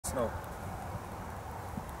snow.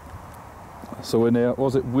 So we're near,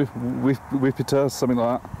 was it Whippiter, something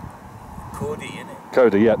like that? Cody, innit?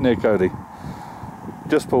 Cody, yeah, near Cody.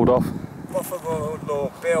 Just pulled off. Buffalo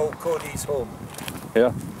Low, Bill, Cody's home.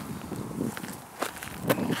 Yeah.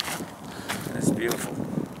 And it's beautiful.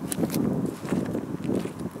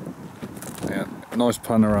 Yeah, nice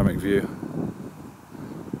panoramic view.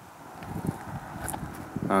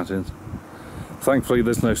 Mountains. Thankfully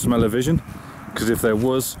there's no smell-o-vision, because if there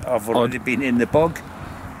was, I've already been in the bog.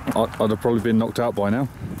 I'd have probably been knocked out by now.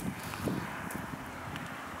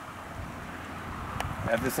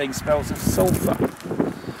 Everything smells of sulphur.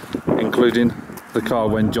 Including the car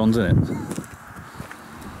when John's in it.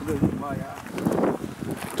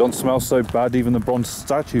 John smells so bad even the bronze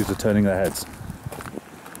statues are turning their heads.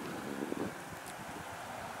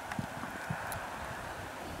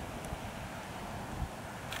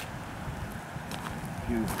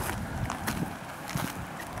 Beautiful.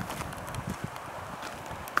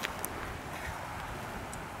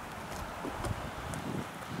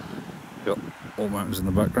 Got all mountains in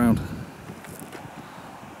the background.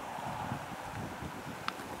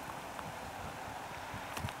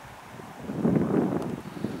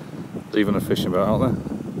 There's even a fishing boat out there.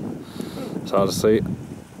 It's hard to see.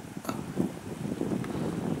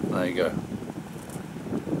 There you go.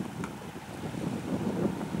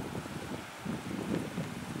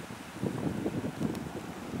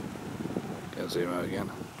 Get zoom out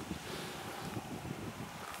again.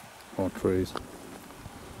 More trees.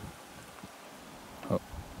 Oh.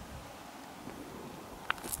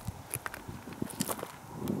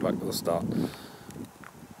 Back to the start.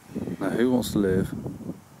 Now who wants to live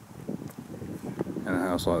in a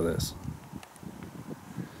house like this?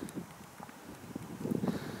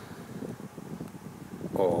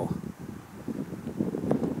 Or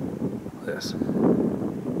this? No,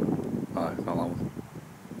 not that one.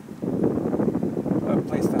 A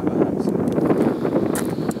place to have a house.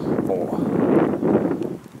 Or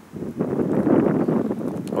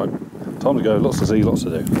right, time to go. Lots to see, lots to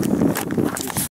do.